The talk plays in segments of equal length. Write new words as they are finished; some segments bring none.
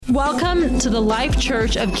Welcome to the Life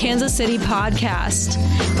Church of Kansas City podcast.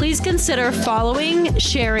 Please consider following,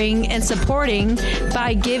 sharing, and supporting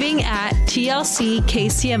by giving at tlckcmo.com.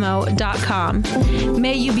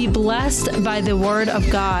 May you be blessed by the word of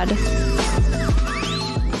God.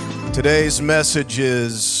 Today's message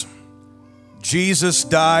is Jesus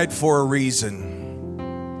died for a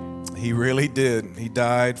reason. He really did. He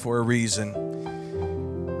died for a reason.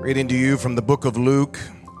 Reading to you from the book of Luke,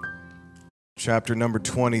 chapter number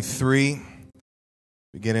 23,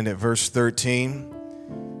 beginning at verse 13.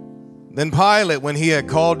 Then Pilate, when he had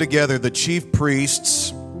called together the chief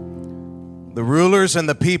priests, the rulers and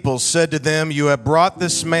the people, said to them, "You have brought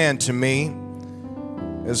this man to me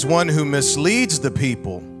as one who misleads the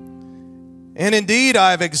people. And indeed,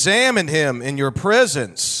 I have examined him in your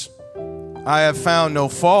presence. I have found no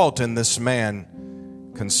fault in this man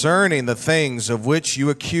concerning the things of which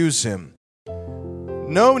you accuse him.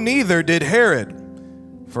 No, neither did Herod,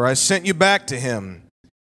 for I sent you back to him.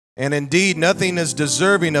 And indeed, nothing is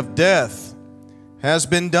deserving of death has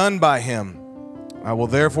been done by him. I will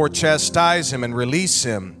therefore chastise him and release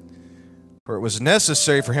him. For it was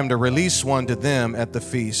necessary for him to release one to them at the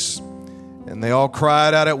feast." And they all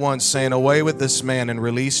cried out at once, saying, "Away with this man, and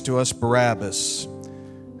release to us Barabbas,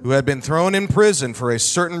 who had been thrown in prison for a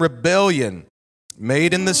certain rebellion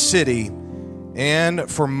made in the city,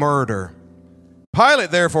 and for murder."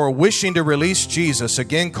 Pilate, therefore, wishing to release Jesus,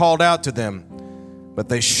 again called out to them. But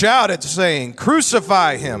they shouted, saying,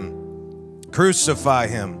 "Crucify him! Crucify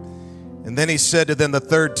him!" And then he said to them the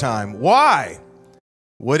third time, "Why?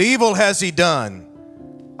 What evil has he done?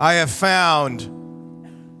 I have found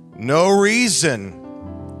no reason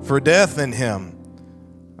for death in him.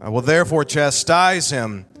 I will therefore chastise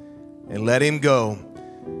him and let him go."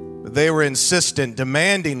 But they were insistent,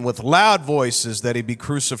 demanding with loud voices that he be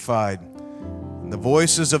crucified. The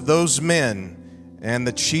voices of those men and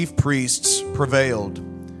the chief priests prevailed.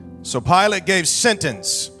 So Pilate gave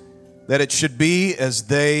sentence that it should be as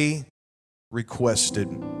they requested.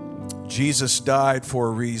 Jesus died for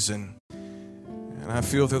a reason. And I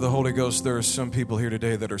feel through the Holy Ghost there are some people here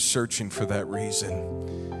today that are searching for that reason.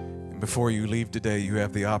 And before you leave today, you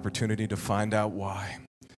have the opportunity to find out why.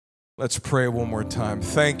 Let's pray one more time.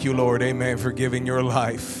 Thank you, Lord, amen, for giving your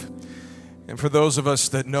life. And for those of us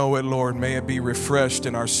that know it, Lord, may it be refreshed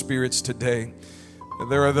in our spirits today.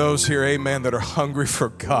 There are those here, amen, that are hungry for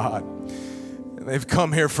God. And they've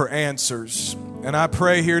come here for answers. And I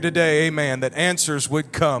pray here today, amen, that answers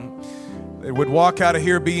would come. They would walk out of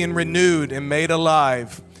here being renewed and made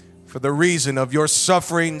alive for the reason of your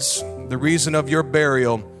sufferings, the reason of your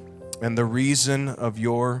burial, and the reason of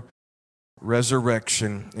your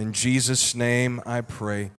resurrection. In Jesus' name I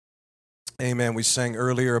pray. Amen. We sang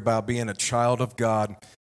earlier about being a child of God.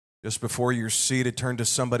 Just before you're seated, turn to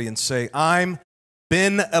somebody and say, "I'm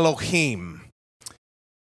Ben Elohim."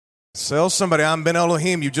 Tell somebody, "I'm Ben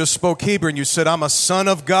Elohim." You just spoke Hebrew and you said, "I'm a son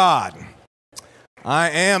of God." I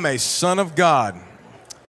am a son of God.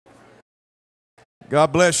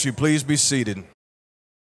 God bless you. Please be seated.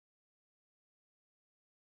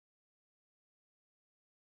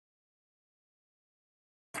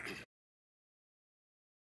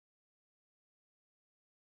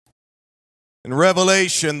 In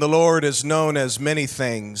Revelation, the Lord is known as many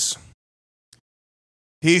things.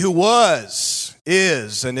 He who was,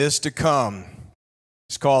 is, and is to come.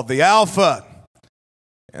 He's called the Alpha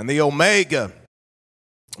and the Omega.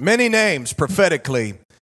 Many names prophetically.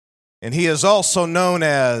 And he is also known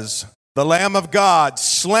as the Lamb of God,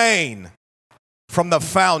 slain from the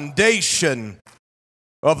foundation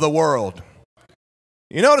of the world.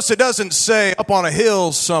 You notice it doesn't say up on a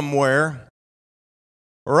hill somewhere,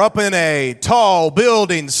 or up in a tall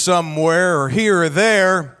building somewhere, or here or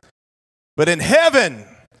there, but in heaven,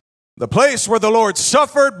 the place where the Lord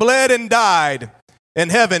suffered, bled, and died. In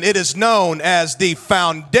heaven, it is known as the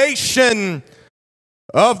foundation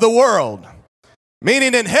of the world.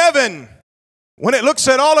 Meaning in heaven, when it looks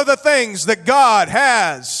at all of the things that God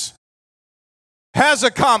has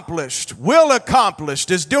accomplished, will accomplish,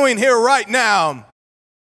 is doing here right now,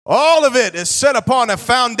 all of it is set upon a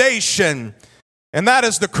foundation. And that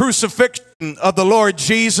is the crucifixion of the Lord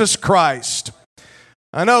Jesus Christ.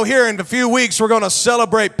 I know here in a few weeks we're going to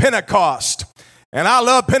celebrate Pentecost. And I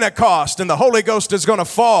love Pentecost, and the Holy Ghost is going to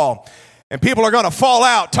fall. And people are going to fall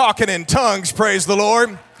out talking in tongues, praise the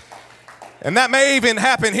Lord. And that may even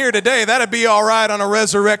happen here today. That'd be all right on a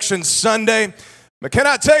Resurrection Sunday. But can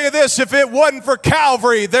I tell you this? If it wasn't for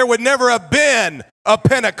Calvary, there would never have been a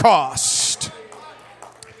Pentecost.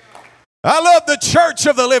 I love the church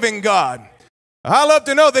of the living God. I love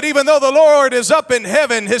to know that even though the Lord is up in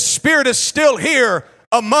heaven, His Spirit is still here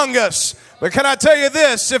among us, But can I tell you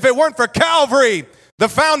this? If it weren't for Calvary, the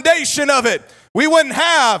foundation of it, we wouldn't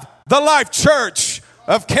have the Life Church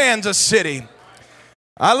of Kansas City.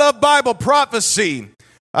 I love Bible prophecy.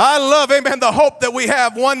 I love, amen, the hope that we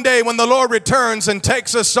have one day when the Lord returns and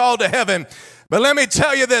takes us all to heaven. But let me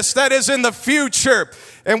tell you this, that is in the future.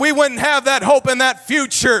 And we wouldn't have that hope in that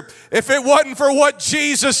future if it wasn't for what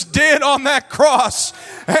Jesus did on that cross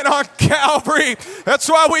and on Calvary. That's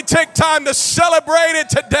why we take time to celebrate it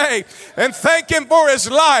today and thank Him for His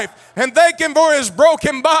life and thank Him for His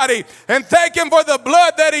broken body and thank Him for the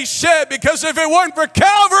blood that He shed, because if it wasn't for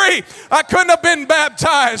Calvary, I couldn't have been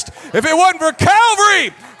baptized. If it wasn't for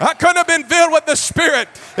Calvary, I couldn't have been filled with the Spirit.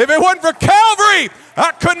 If it wasn't for Calvary,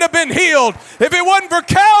 I couldn't have been healed. If it wasn't for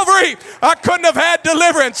Calvary, I couldn't have had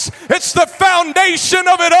deliverance. It's the foundation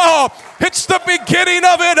of it all. It's the beginning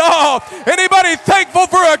of it all. Anybody thankful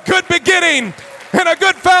for a good beginning and a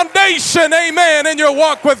good foundation, amen, in your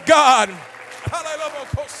walk with God?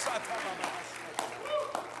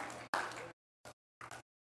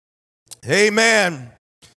 Amen.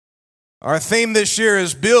 Our theme this year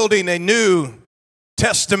is building a New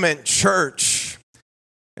Testament church.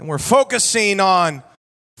 And we're focusing on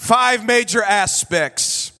 5 major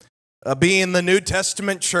aspects of being the New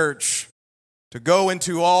Testament church to go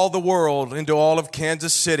into all the world, into all of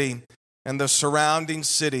Kansas City and the surrounding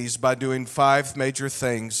cities by doing 5 major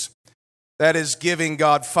things. That is giving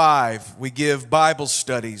God 5. We give Bible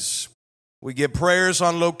studies. We give prayers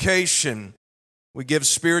on location. We give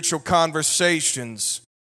spiritual conversations.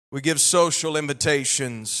 We give social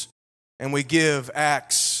invitations. And we give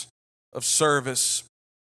acts of service.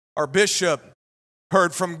 Our bishop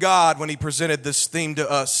heard from God when he presented this theme to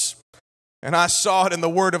us. And I saw it in the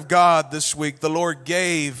Word of God this week. The Lord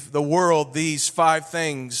gave the world these 5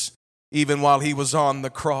 things even while He was on the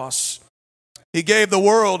cross. He gave the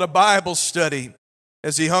world a Bible study.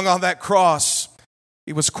 As He hung on that cross,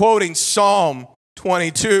 He was quoting Psalm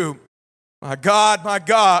 22. My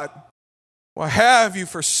God, why have you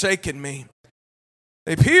forsaken me?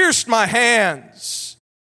 They pierced my hands.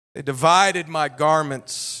 They divided my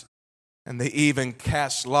garments, and they even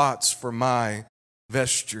cast lots for my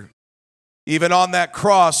vesture. Even on that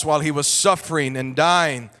cross, while He was suffering and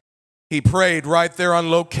dying, He prayed right there on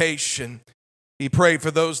location. He prayed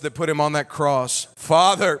for those that put Him on that cross.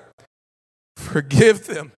 Father, forgive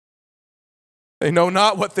them. They know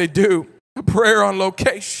not what they do. A prayer on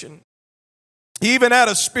location. He even had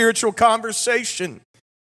a spiritual conversation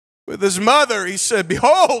with His mother. He said,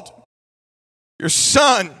 behold, your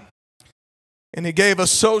son. And He gave a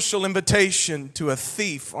social invitation to a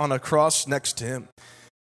thief on a cross next to Him.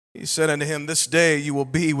 He said unto him, this day you will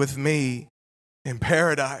be with me in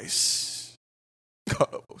paradise.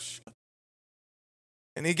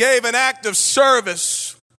 And He gave an act of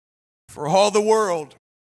service for all the world.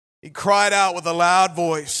 He cried out with a loud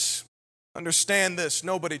voice. Understand this,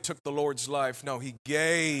 nobody took the Lord's life. No, He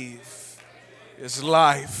gave His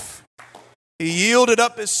life. He yielded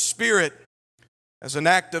up His spirit as an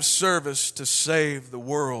act of service to save the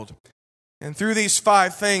world. And through these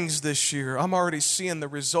 5 things this year, I'm already seeing the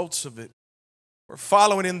results of it. We're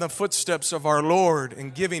following in the footsteps of our Lord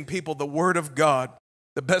and giving people the Word of God,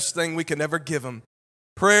 the best thing we can ever give them.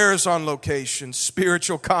 Prayers on location,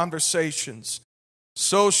 spiritual conversations,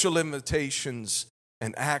 social invitations,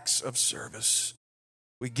 and acts of service.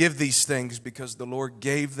 We give these things because the Lord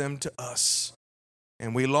gave them to us.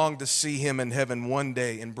 And we long to see Him in heaven one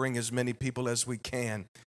day and bring as many people as we can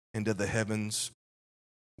into the heavens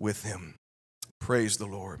with Him. Praise the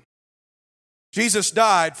Lord. Jesus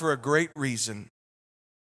died for a great reason.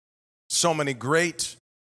 So many great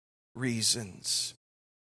reasons.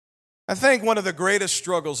 I think one of the greatest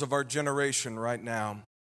struggles of our generation right now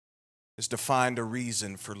is to find a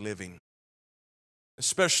reason for living.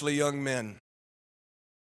 Especially young men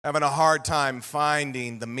having a hard time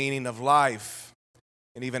finding the meaning of life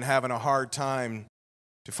and even having a hard time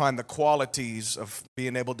to find the qualities of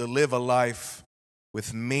being able to live a life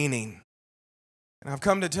with meaning. And I've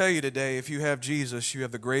come to tell you today, if you have Jesus, you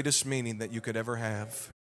have the greatest meaning that you could ever have.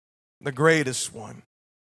 The greatest one.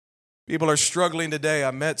 People are struggling today.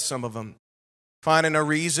 I met some of them, finding a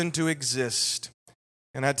reason to exist.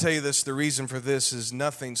 And I tell you this, the reason for this is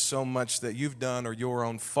nothing so much that you've done or your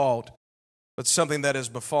own fault, but something that has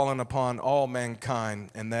befallen upon all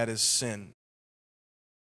mankind, and that is sin.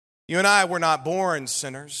 You and I were not born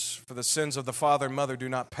sinners, for the sins of the father and mother do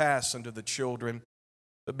not pass unto the children.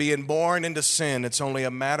 But being born into sin, it's only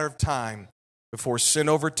a matter of time before sin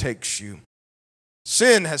overtakes you.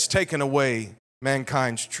 Sin has taken away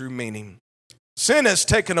mankind's true meaning. Sin has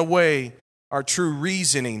taken away our true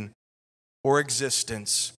reasoning for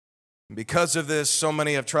existence. Because of this, so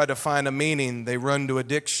many have tried to find a meaning. They run to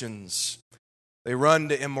addictions. They run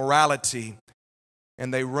to immorality.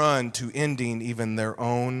 And they run to ending even their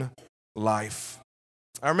own life.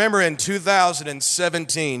 I remember in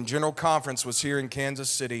 2017, General Conference was here in Kansas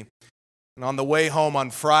City. And on the way home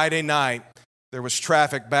on Friday night, there was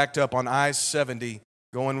traffic backed up on I-70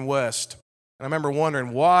 going west. And I remember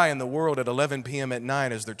wondering, why in the world at 11 p.m. at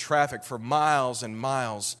night is there traffic for miles and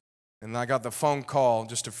miles? And I got the phone call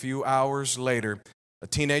just a few hours later. A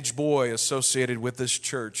teenage boy associated with this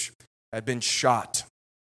church had been shot,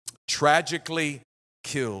 tragically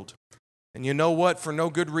killed. And you know what? For no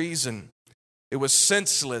good reason. It was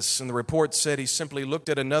senseless. And the report said he simply looked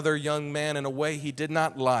at another young man in a way he did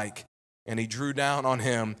not like, and he drew down on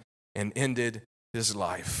him and ended his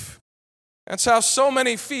life. That's how so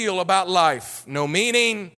many feel about life. No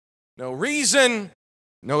meaning, no reason,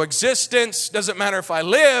 no existence. Doesn't matter if I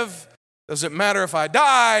live. Doesn't matter if I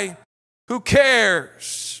die. Who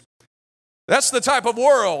cares? That's the type of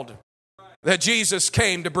world that Jesus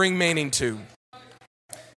came to bring meaning to.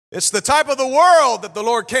 It's the type of the world that the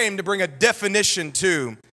Lord came to bring a definition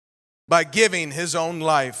to by giving his own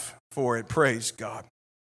life for it. Praise God.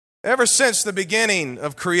 Ever since the beginning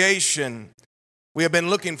of creation, we have been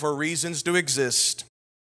looking for reasons to exist,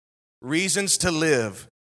 reasons to live,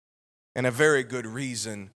 and a very good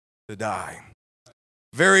reason to die.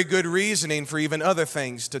 Very good reasoning for even other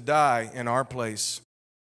things to die in our place.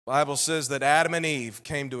 The Bible says that Adam and Eve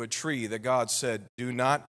came to a tree that God said, do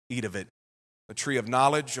not eat of it, a tree of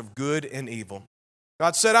knowledge of good and evil.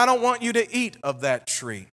 God said, I don't want you to eat of that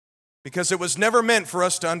tree because it was never meant for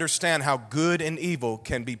us to understand how good and evil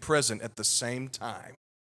can be present at the same time.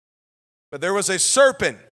 But there was a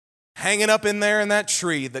serpent hanging up in there in that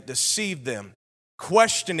tree that deceived them,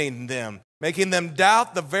 questioning them, making them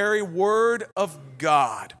doubt the very word of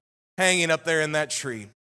God, hanging up there in that tree.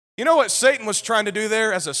 You know what Satan was trying to do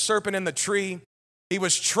there as a serpent in the tree? He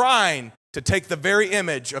was trying to take the very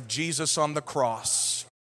image of Jesus on the cross.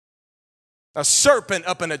 A serpent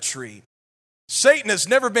up in a tree. Satan has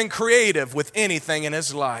never been creative with anything in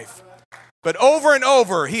his life. But over and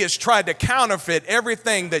over, he has tried to counterfeit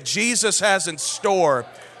everything that Jesus has in store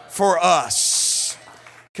for us.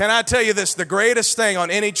 Can I tell you this? The greatest thing on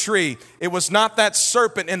any tree, it was not that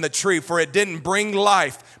serpent in the tree, for it didn't bring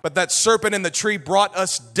life, but that serpent in the tree brought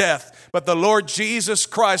us death. But the Lord Jesus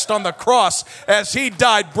Christ on the cross, as he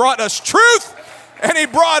died, brought us truth, and he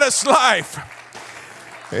brought us life.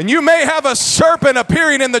 And you may have a serpent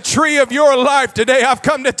appearing in the tree of your life today. I've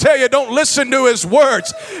come to tell you, don't listen to his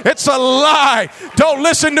words. It's a lie. Don't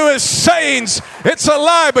listen to his sayings. It's a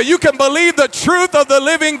lie. But you can believe the truth of the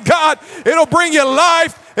living God. It'll bring you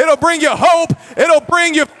life. It'll bring you hope. It'll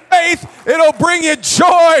bring you faith. It'll bring you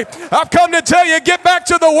joy. I've come to tell you, get back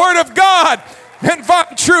to the word of God and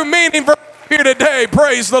find true meaning for here today.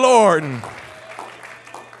 Praise the Lord.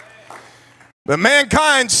 But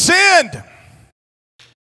mankind sinned.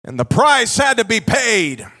 And the price had to be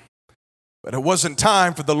paid. But it wasn't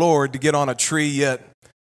time for the Lord to get on a tree yet.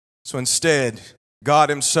 So instead, God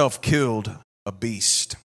himself killed a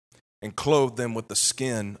beast and clothed them with the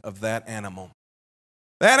skin of that animal.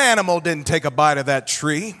 That animal didn't take a bite of that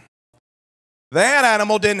tree. That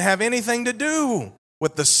animal didn't have anything to do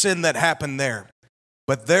with the sin that happened there.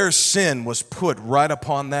 But their sin was put right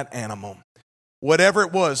upon that animal. Whatever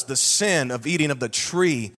it was, the sin of eating of the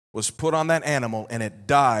tree was put on that animal, and it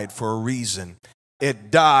died for a reason.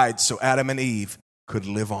 It died so Adam and Eve could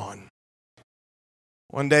live on.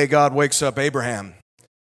 One day God wakes up Abraham,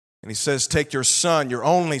 and he says, take your son, your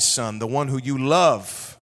only son, the one who you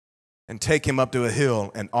love, and take him up to a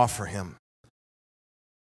hill and offer him.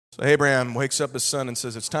 So Abraham wakes up his son and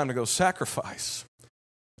says, it's time to go sacrifice.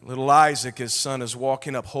 Little Isaac, his son, is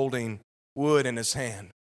walking up holding wood in his hand.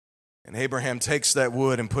 And Abraham takes that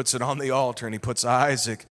wood and puts it on the altar, and he puts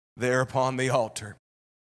Isaac there upon the altar,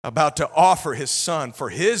 about to offer his son for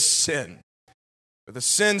his sin, for the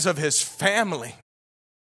sins of his family.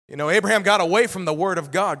 You know, Abraham got away from the word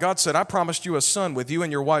of God. God said, I promised you a son with you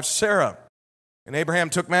and your wife Sarah. And Abraham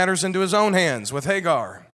took matters into his own hands with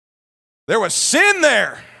Hagar. There was sin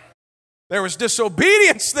there. There was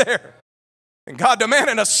disobedience there. And God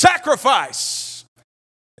demanded a sacrifice.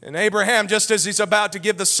 And Abraham, just as he's about to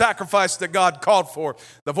give the sacrifice that God called for,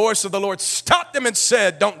 the voice of the Lord stopped him and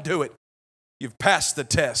said, don't do it. You've passed the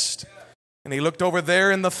test. And he looked over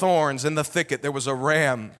there in the thorns, in the thicket. There was a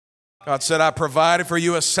ram. God said, I provided for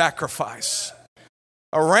you a sacrifice.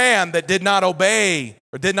 A ram that did not obey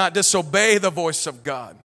or did not disobey the voice of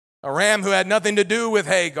God. A ram who had nothing to do with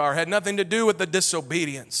Hagar, had nothing to do with the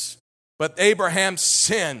disobedience. But Abraham's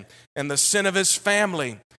sin and the sin of his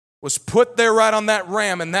family was put there right on that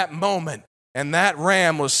ram in that moment, and that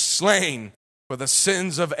ram was slain for the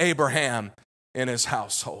sins of Abraham in his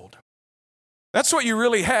household. That's what you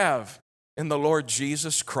really have in the Lord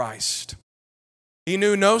Jesus Christ. He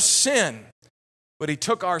knew no sin, but he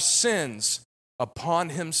took our sins upon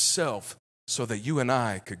himself so that you and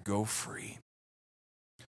I could go free.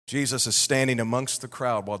 Jesus is standing amongst the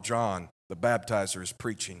crowd while John, the baptizer, is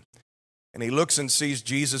preaching. And he looks and sees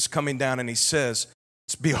Jesus coming down, and he says,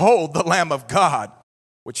 "Behold the Lamb of God,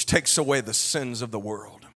 which takes away the sins of the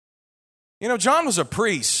world." You know, John was a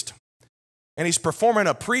priest, and he's performing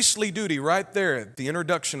a priestly duty right there at the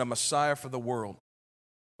introduction of Messiah for the world.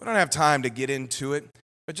 We don't have time to get into it,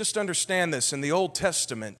 but just understand this. In the Old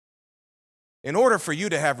Testament, in order for you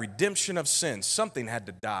to have redemption of sins, something had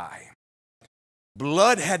to die.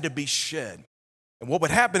 Blood had to be shed. And what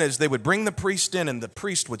would happen is they would bring the priest in, and the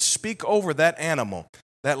priest would speak over that animal,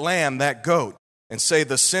 that lamb, that goat, and say,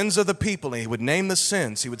 "The sins of the people," and he would name the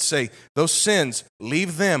sins. He would say, "Those sins,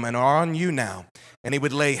 leave them and are on you now." And he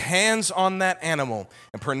would lay hands on that animal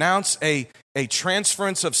and pronounce a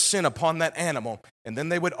transference of sin upon that animal. And then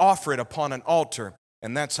they would offer it upon an altar.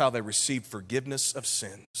 And that's how they received forgiveness of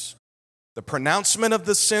sins. The pronouncement of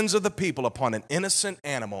the sins of the people upon an innocent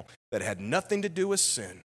animal that had nothing to do with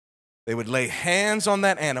sin. They would lay hands on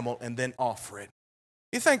that animal and then offer it.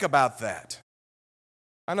 You think about that.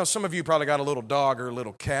 I know some of you probably got a little dog or a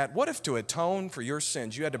little cat. What if to atone for your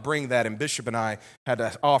sins, you had to bring that, and Bishop and I had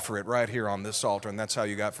to offer it right here on this altar, and that's how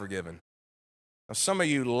you got forgiven? Now, some of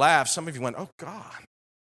you laughed. Some of you went, "Oh, God."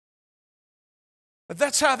 But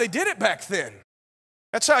that's how they did it back then.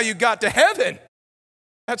 That's how you got to heaven.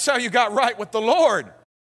 That's how you got right with the Lord.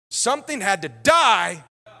 Something had to die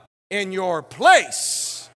in your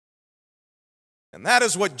place. And that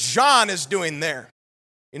is what John is doing there.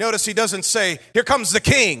 You notice he doesn't say, "Here comes the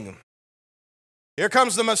king. Here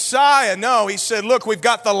comes the Messiah." No, he said, "Look, we've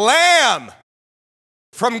got the Lamb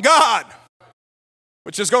from God,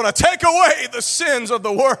 which is going to take away the sins of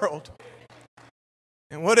the world."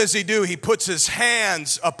 And what does he do? He puts his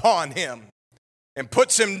hands upon him and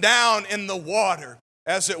puts him down in the water,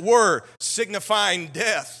 as it were, signifying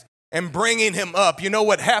death, and bringing him up. You know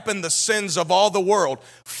what happened? The sins of all the world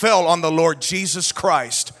fell on the Lord Jesus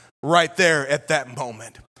Christ right there at that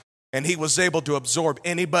moment. And he was able to absorb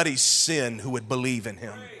anybody's sin who would believe in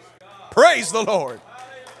him. Praise the Lord.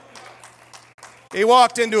 He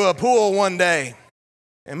walked into a pool one day,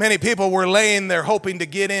 and many people were laying there hoping to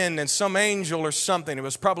get in, and some angel or something, it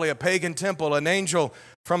was probably a pagan temple, an angel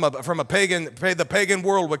from the pagan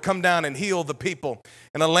world would come down and heal the people.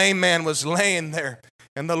 And a lame man was laying there,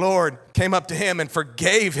 and the Lord came up to him and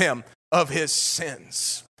forgave him of his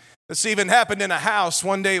sins. This even happened in a house.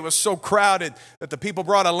 One day it was so crowded that the people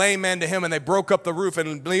brought a lame man to him, and they broke up the roof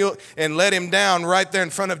and let him down right there in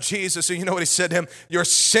front of Jesus. And you know what he said to him? "Your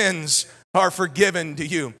sins are forgiven to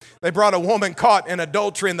you." They brought a woman caught in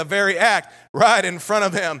adultery in the very act right in front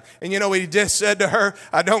of him. And you know what he just said to her?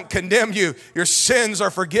 "I don't condemn you. Your sins are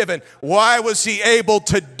forgiven." Why was he able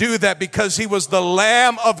to do that? Because he was the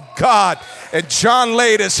Lamb of God. And John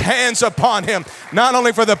laid his hands upon him, not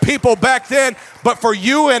only for the people back then, but for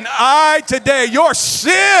you and I today. Your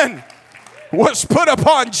sin was put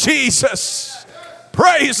upon Jesus.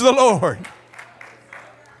 Praise the Lord.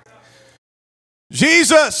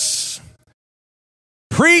 Jesus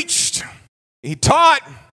preached, he taught,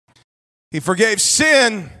 he forgave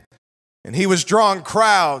sin, and he was drawing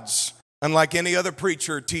crowds unlike any other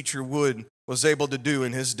preacher or teacher was able to do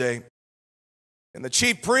in his day. And the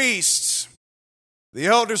chief priests, the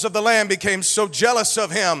elders of the land, became so jealous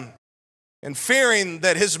of him and fearing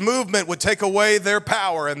that his movement would take away their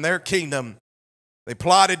power and their kingdom, they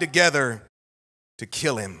plotted together to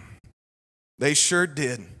kill him. They sure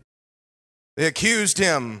did. They accused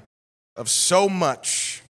him of so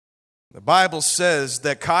much. The Bible says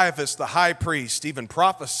that Caiaphas, the high priest, even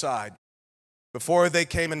prophesied before they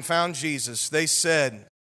came and found Jesus. They said,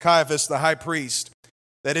 Caiaphas, the high priest,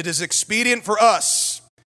 that it is expedient for us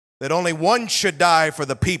that only one should die for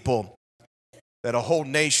the people, that a whole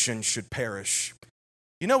nation should perish.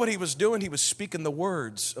 You know what he was doing? He was speaking the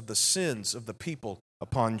words of the sins of the people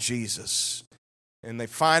upon Jesus. And they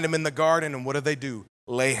find him in the garden, and what do?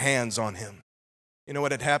 Lay hands on him. You know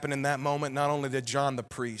what had happened in that moment? Not only did John the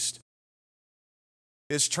priest,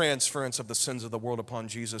 his transference of the sins of the world upon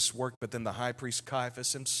Jesus work, but then the high priest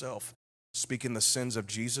Caiaphas himself, speaking the sins of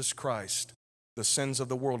Jesus Christ, the sins of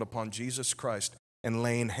the world upon Jesus Christ, and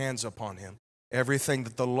laying hands upon him. Everything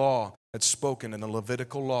that the law had spoken in the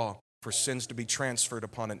Levitical law for sins to be transferred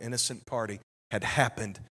upon an innocent party had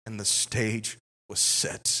happened, and the stage was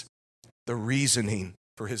set. The reasoning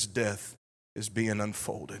for his death is being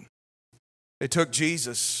unfolded. They took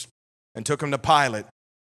Jesus and took him to Pilate.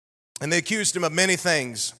 And they accused him of many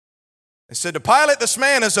things. They said to Pilate, this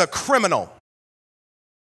man is a criminal.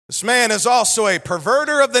 This man is also a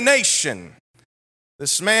perverter of the nation.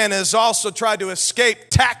 This man has also tried to escape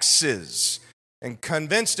taxes and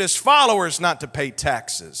convinced his followers not to pay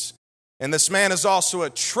taxes. And this man is also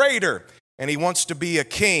a traitor, and he wants to be a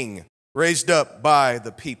king raised up by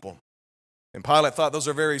the people. And Pilate thought those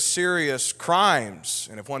are very serious crimes,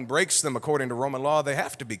 and if one breaks them according to Roman law, they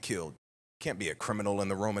have to be killed. You can't be a criminal in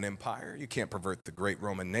the Roman Empire. You can't pervert the great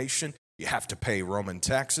Roman nation. You have to pay Roman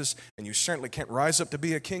taxes, and you certainly can't rise up to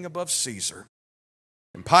be a king above Caesar.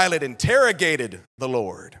 And Pilate interrogated the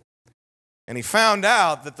Lord, and he found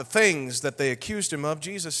out that the things that they accused him of,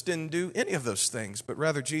 Jesus didn't do any of those things, but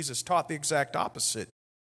rather Jesus taught the exact opposite.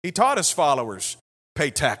 He taught his followers,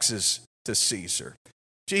 pay taxes to Caesar.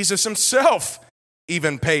 Jesus himself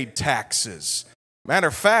even paid taxes. Matter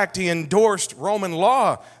of fact, he endorsed Roman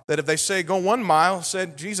law that if they say go 1 mile,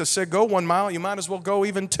 Jesus said go 1 mile, you might as well go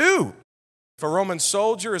even 2. If a Roman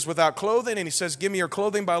soldier is without clothing and he says, give me your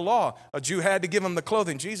clothing by law, a Jew had to give him the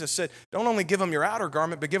clothing. Jesus said, don't only give him your outer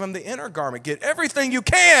garment, but give him the inner garment. Get everything you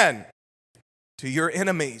can to your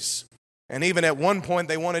enemies. And even at one point,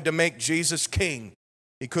 they wanted to make Jesus king.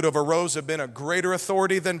 He could have arose and been a greater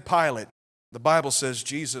authority than Pilate. The Bible says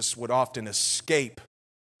Jesus would often escape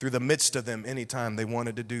through the midst of them anytime they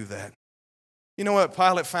wanted to do that. You know what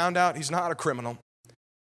Pilate found out? He's not a criminal.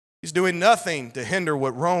 He's doing nothing to hinder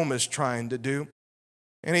what Rome is trying to do.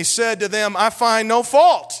 And he said to them, I find no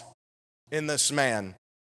fault in this man.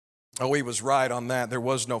 Oh, he was right on that. There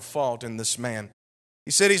was no fault in this man.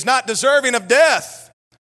 He said he's not deserving of death.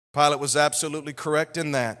 Pilate was absolutely correct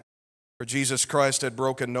in that. For Jesus Christ had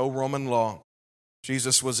broken no Roman law.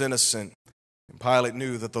 Jesus was innocent. And Pilate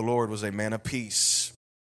knew that the Lord was a man of peace.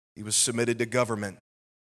 He was submitted to government.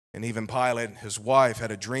 And even Pilate, his wife, had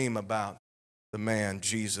a dream about the man,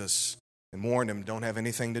 Jesus, and warned him, don't have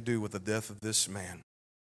anything to do with the death of this man.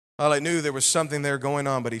 Pilate knew there was something there going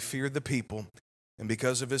on, but he feared the people. And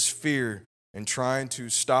because of his fear and trying to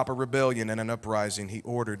stop a rebellion and an uprising, he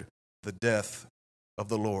ordered the death of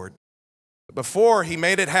the Lord. But before he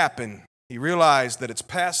made it happen, he realized that it's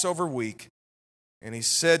Passover week, and he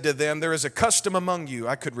said to them, there is a custom among you.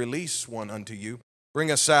 I could release one unto you.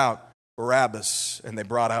 Bring us out Barabbas. And they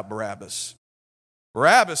brought out Barabbas.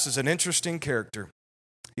 Barabbas is an interesting character.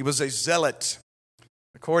 He was a zealot.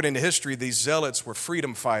 According to history, these zealots were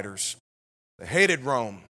freedom fighters. They hated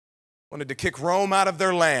Rome, wanted to kick Rome out of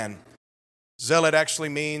their land. Zealot actually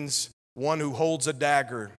means one who holds a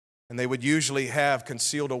dagger, and they would usually have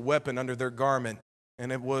concealed a weapon under their garment,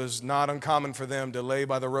 and it was not uncommon for them to lay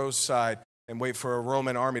by the roadside and wait for a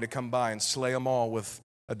Roman army to come by and slay them all with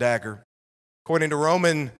a dagger. According to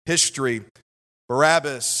Roman history,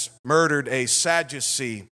 Barabbas murdered a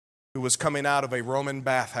Sadducee who was coming out of a Roman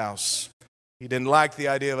bathhouse. He didn't like the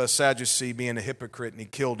idea of a Sadducee being a hypocrite, and he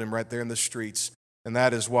killed him right there in the streets, and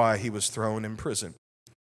that is why he was thrown in prison.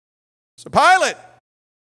 So Pilate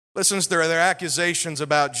listens to their accusations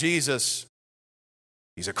about Jesus.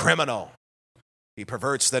 He's a criminal. He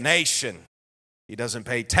perverts the nation. He doesn't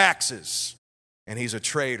pay taxes, and he's a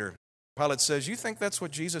traitor. Pilate says, you think that's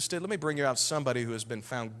what Jesus did? Let me bring you out somebody who has been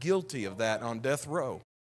found guilty of that on death row.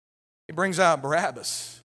 He brings out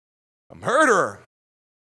Barabbas, a murderer,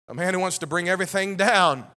 a man who wants to bring everything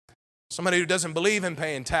down, somebody who doesn't believe in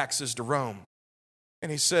paying taxes to Rome.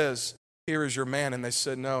 And he says, here is your man. And they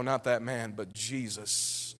said, no, not that man, but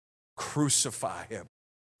Jesus. Crucify him.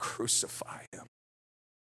 Crucify him.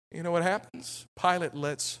 You know what happens? Pilate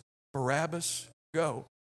lets Barabbas go.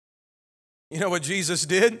 You know what Jesus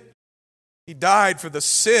did? He died for the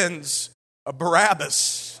sins of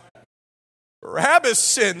Barabbas. Barabbas'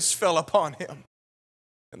 sins fell upon him.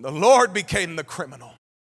 And the Lord became the criminal.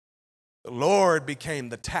 The Lord became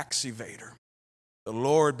the tax evader. The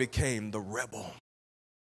Lord became the rebel.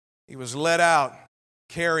 He was led out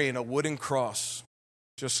carrying a wooden cross,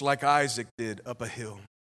 just like Isaac did up a hill.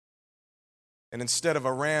 And instead of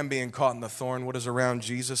a ram being caught in the thorn, what does around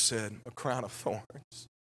Jesus said? A crown of thorns.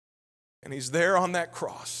 And he's there on that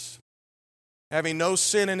cross, having no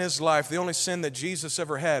sin in his life. The only sin that Jesus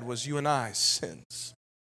ever had was you and I's sins.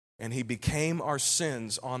 And he became our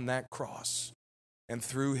sins on that cross. And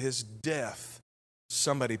through his death,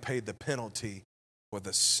 somebody paid the penalty for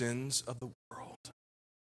the sins of the world.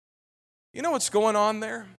 You know what's going on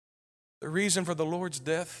there? The reason for the Lord's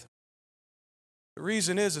death? The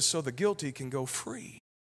reason is so the guilty can go free.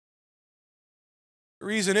 The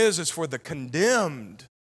reason is for the condemned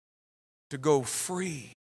to go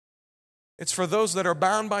free. It's for those that are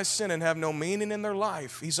bound by sin and have no meaning in their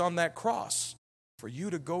life. He's on that cross for you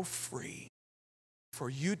to go free. for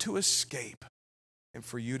you to escape and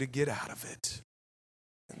for you to get out of it.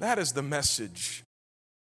 And that is the message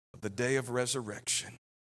of the day of resurrection.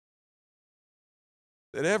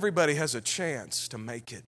 That everybody has a chance to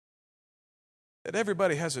make it. That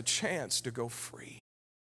everybody has a chance to go free.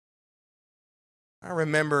 I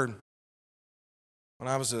remember when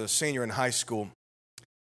I was a senior in high school,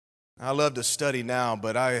 I love to study now,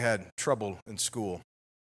 but I had trouble in school.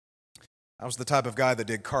 I was the type of guy that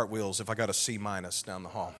did cartwheels if I got a C- down the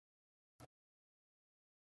hall.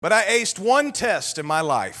 But I aced one test in my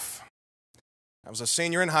life. I was a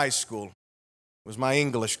senior in high school. It was my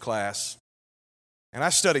English class. And I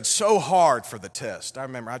studied so hard for the test. I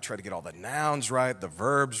remember I tried to get all the nouns right, the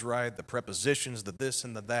verbs right, the prepositions, the this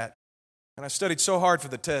and the that. And I studied so hard for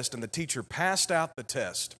the test, and the teacher passed out the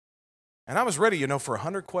test. And I was ready, for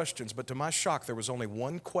 100 questions, but to my shock, there was only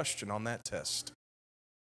one question on that test.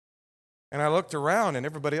 And I looked around, and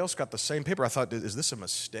everybody else got the same paper. I thought, is this a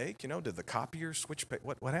mistake? Did the copier switch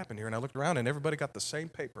paper? What happened here? And I looked around, and everybody got the same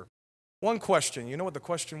paper. One question. You know what the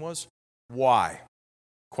question was? Why?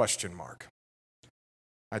 Question mark.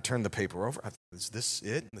 I turned the paper over. Is this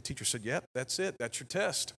it? And the teacher said, yep, that's it. That's your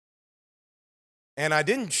test. And I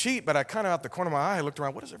didn't cheat, but I kind of out the corner of my eye, I looked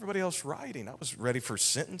around. What is everybody else writing? I was ready for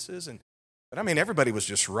sentences. But everybody was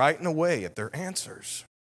just writing away at their answers.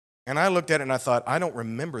 And I looked at it and I thought, I don't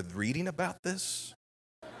remember reading about this.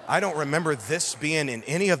 I don't remember this being in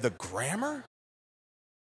any of the grammar.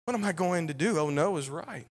 What am I going to do? Oh, no is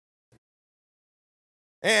right.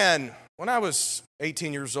 And when I was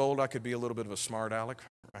 18 years old, I could be a little bit of a smart aleck.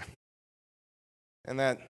 Right? And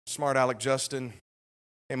that smart aleck Justin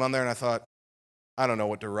came on there and I thought, I don't know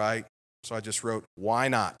what to write. So I just wrote, why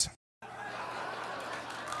not?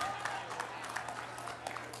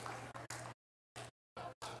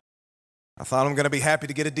 I thought I'm going to be happy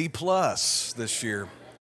to get a D+ this year.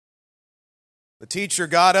 The teacher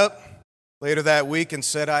got up later that week and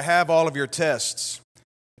said, I have all of your tests.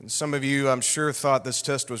 And some of you, I'm sure, thought this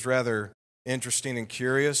test was rather interesting and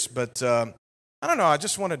curious, but I don't know, I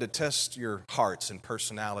just wanted to test your hearts and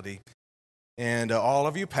personality. And all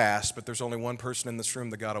of you passed, but there's only one person in this room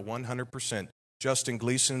that got a 100%. Justin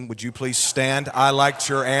Gleason, would you please stand? I liked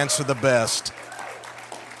your answer the best.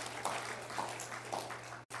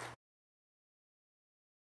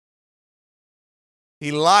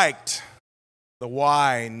 He liked the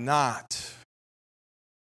why not,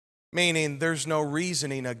 meaning there's no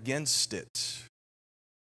reasoning against it.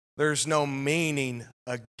 There's no meaning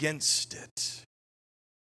against it.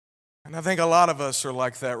 And I think a lot of us are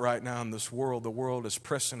like that right now in this world. The world is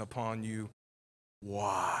pressing upon you.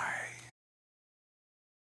 Why?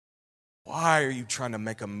 Why are you trying to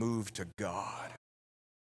make a move to God?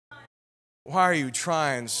 Why are you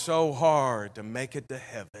trying so hard to make it to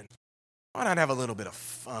heaven? Why not have a little bit of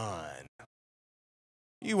fun?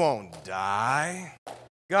 You won't die.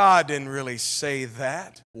 God didn't really say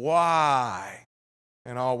that. Why?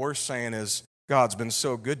 And all we're saying is, God's been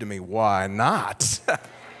so good to me. Why not?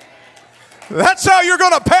 That's how you're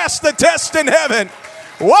going to pass the test in heaven.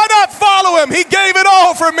 Why not follow him? He gave it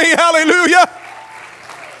all for me. Hallelujah.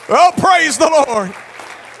 Oh, praise the Lord.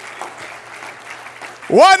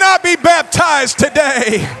 Why not be baptized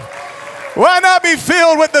today? Why not be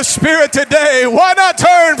filled with the Spirit today? Why not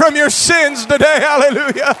turn from your sins today?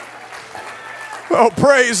 Hallelujah. Oh,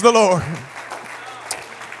 praise the Lord.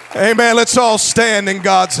 Amen. Let's all stand in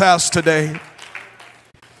God's house today.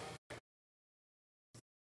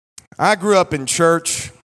 I grew up in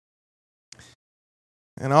church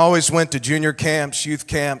and I always went to junior camps, youth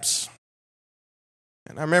camps.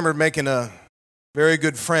 And I remember making a very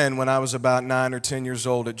good friend when I was about 9 or 10 years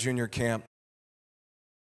old at junior camp.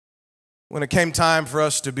 When it came time for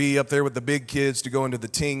us to be up there with the big kids to go into the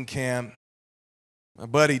teen camp, my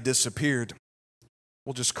buddy disappeared.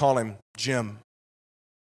 We'll just call him Jim.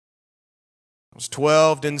 I was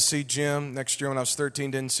 12, didn't see Jim. Next year when I was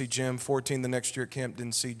 13, didn't see Jim. 14 the next year at camp,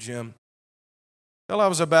 didn't see Jim. Till I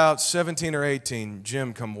was about 17 or 18,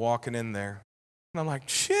 Jim come walking in there. And I'm like,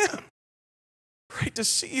 Jim, great to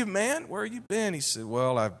see you, man. Where have you been? He said,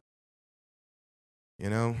 well, I've,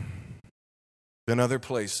 been other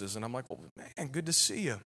places. And I'm like, well, man, good to see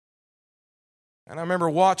you. And I remember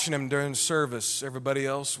watching him during service. Everybody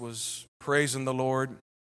else was praising the Lord,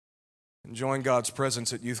 enjoying God's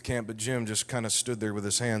presence at youth camp, but Jim just kind of stood there with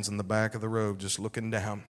his hands in the back of the robe, just looking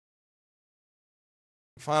down.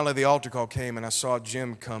 Finally, the altar call came, and I saw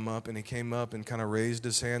Jim come up, and he came up and kind of raised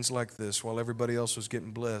his hands like this while everybody else was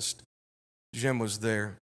getting blessed. Jim was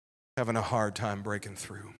there, having a hard time breaking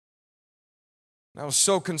through. And I was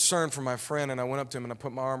so concerned for my friend, and I went up to him, and I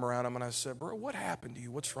put my arm around him, and I said, bro, what happened to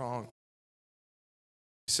you? What's wrong?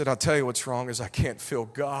 He said, I'll tell you what's wrong is I can't feel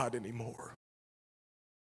God anymore.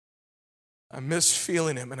 I miss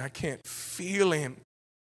feeling him, and I can't feel him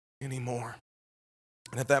anymore.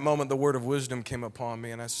 And at that moment, the word of wisdom came upon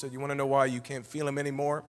me, and I said, you want to know why you can't feel him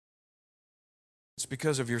anymore? It's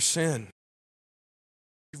because of your sin.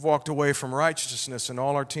 You've walked away from righteousness in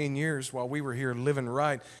all our teen years while we were here living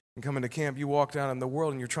right and coming to camp. You walked out in the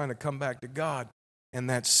world, and you're trying to come back to God, and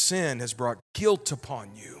that sin has brought guilt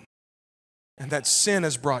upon you, and that sin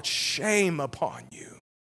has brought shame upon you.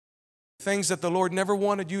 Things that the Lord never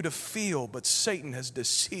wanted you to feel, but Satan has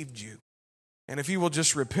deceived you. And if you will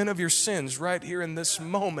just repent of your sins right here in this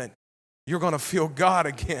moment, you're going to feel God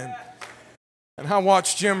again. And I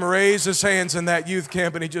watched Jim raise his hands in that youth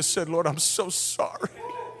camp, and he just said, Lord, I'm so sorry.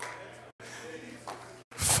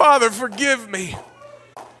 Father, forgive me.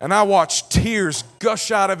 And I watched tears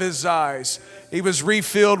gush out of his eyes. He was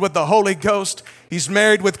refilled with the Holy Ghost. He's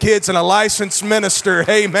married with kids and a licensed minister.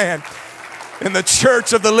 Amen. In the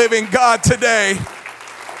church of the living God today.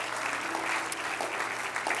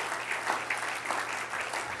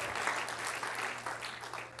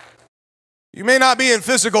 You may not be in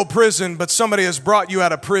physical prison, but somebody has brought you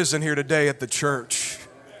out of prison here today at the church.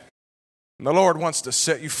 And the Lord wants to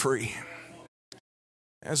set you free.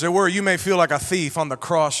 As it were, you may feel like a thief on the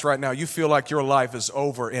cross right now. You feel like your life is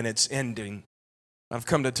over and it's ending. I've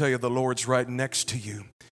come to tell you the Lord's right next to you.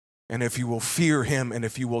 And if you will fear him and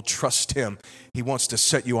if you will trust him, he wants to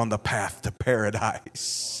set you on the path to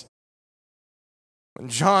paradise. When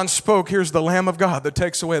John spoke, here's the Lamb of God that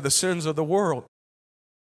takes away the sins of the world.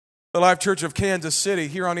 The Life Church of Kansas City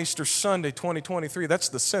here on Easter Sunday 2023, that's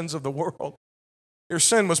the sins of the world. Your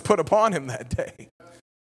sin was put upon him that day.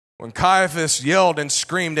 When Caiaphas yelled and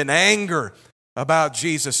screamed in anger about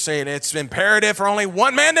Jesus, saying it's imperative for only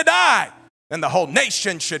one man to die, and the whole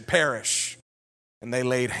nation should perish. And they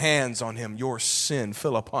laid hands on him. Your sin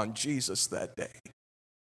fell upon Jesus that day.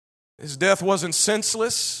 His death wasn't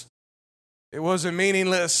senseless. It wasn't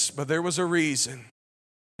meaningless, but there was a reason.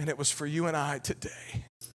 And it was for you and I today.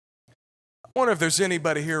 I wonder if there's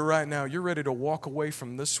anybody here right now, you're ready to walk away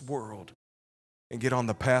from this world and get on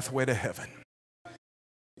the pathway to heaven.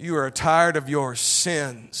 You are tired of your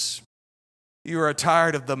sins. You are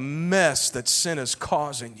tired of the mess that sin is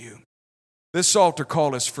causing you. This altar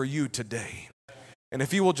call is for you today. And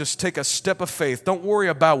if you will just take a step of faith, don't worry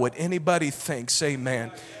about what anybody thinks,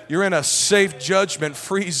 amen. You're in a safe,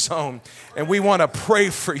 judgment-free zone, and we want to pray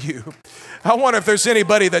for you. I wonder if there's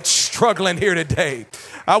anybody that's struggling here today.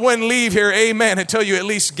 I wouldn't leave here, amen, until you at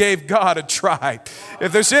least gave God a try.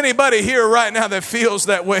 If there's anybody here right now that feels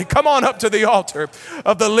that way, come on up to the altar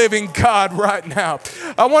of the living God right now.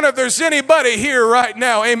 I wonder if there's anybody here right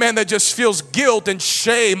now, amen, that just feels guilt and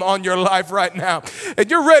shame on your life right now, and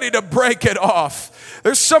you're ready to break it off.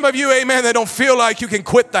 There's some of you, amen, that don't feel like you can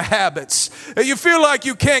quit the habits. You feel like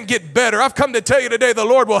you can't get better. I've come to tell you today the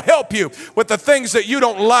Lord will help you with the things that you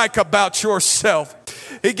don't like about yourself.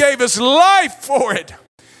 He gave his life for it.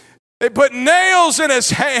 They put nails in his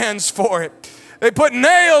hands for it. They put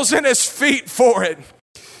nails in his feet for it.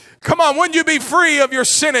 Come on, wouldn't you be free of your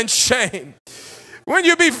sin and shame? Wouldn't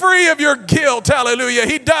you be free of your guilt? Hallelujah.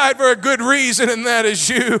 He died for a good reason, and that is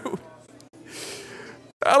you.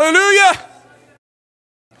 Hallelujah.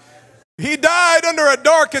 He died under a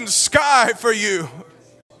darkened sky for you.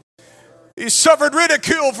 He suffered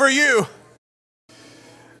ridicule for you.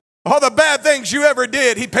 All the bad things you ever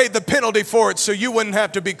did, he paid the penalty for it so you wouldn't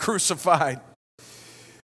have to be crucified.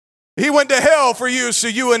 He went to hell for you so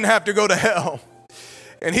you wouldn't have to go to hell.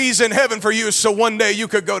 And he's in heaven for you so one day you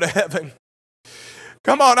could go to heaven.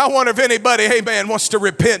 Come on, I wonder if anybody, amen, wants to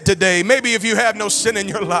repent today. Maybe if you have no sin in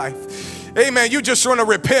your life. Amen. You just want to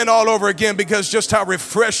repent all over again because just how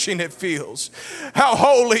refreshing it feels. How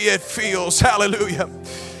holy it feels. Hallelujah.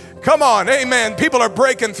 Come on. Amen. People are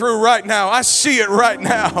breaking through right now. I see it right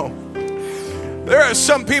now. There are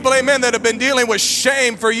some people, amen, that have been dealing with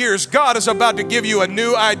shame for years. God is about to give you a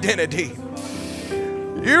new identity.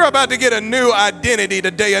 You're about to get a new identity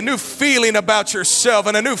today, a new feeling about yourself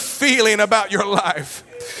and a new feeling about your life.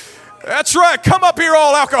 That's right. Come up here,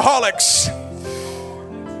 all alcoholics.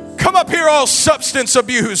 Come up here, all substance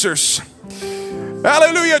abusers.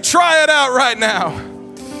 Hallelujah. Try it out right now.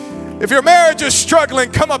 If your marriage is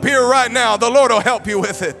struggling, come up here right now. The Lord will help you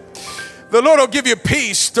with it. The Lord will give you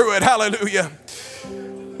peace through it. Hallelujah.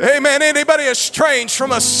 Amen. Anybody estranged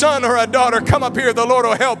from a son or a daughter, come up here. The Lord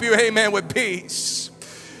will help you, amen, with peace.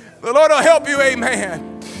 The Lord will help you,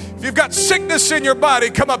 amen. If you've got sickness in your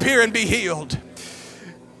body, come up here and be healed.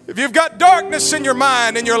 If you've got darkness in your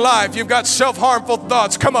mind, in your life, you've got self-harmful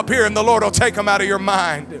thoughts, come up here and the Lord will take them out of your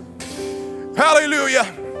mind. Hallelujah.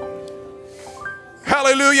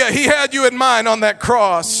 Hallelujah. He had you in mind on that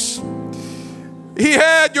cross. He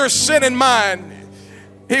had your sin in mind.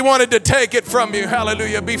 He wanted to take it from you.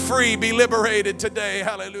 Hallelujah. Be free, be liberated today.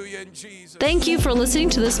 Hallelujah. In Jesus. Thank you for listening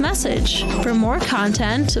to this message. For more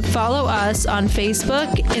content, follow us on Facebook,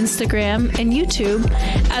 Instagram, and YouTube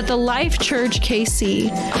at The Life Church KC.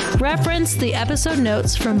 Reference the episode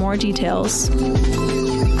notes for more details.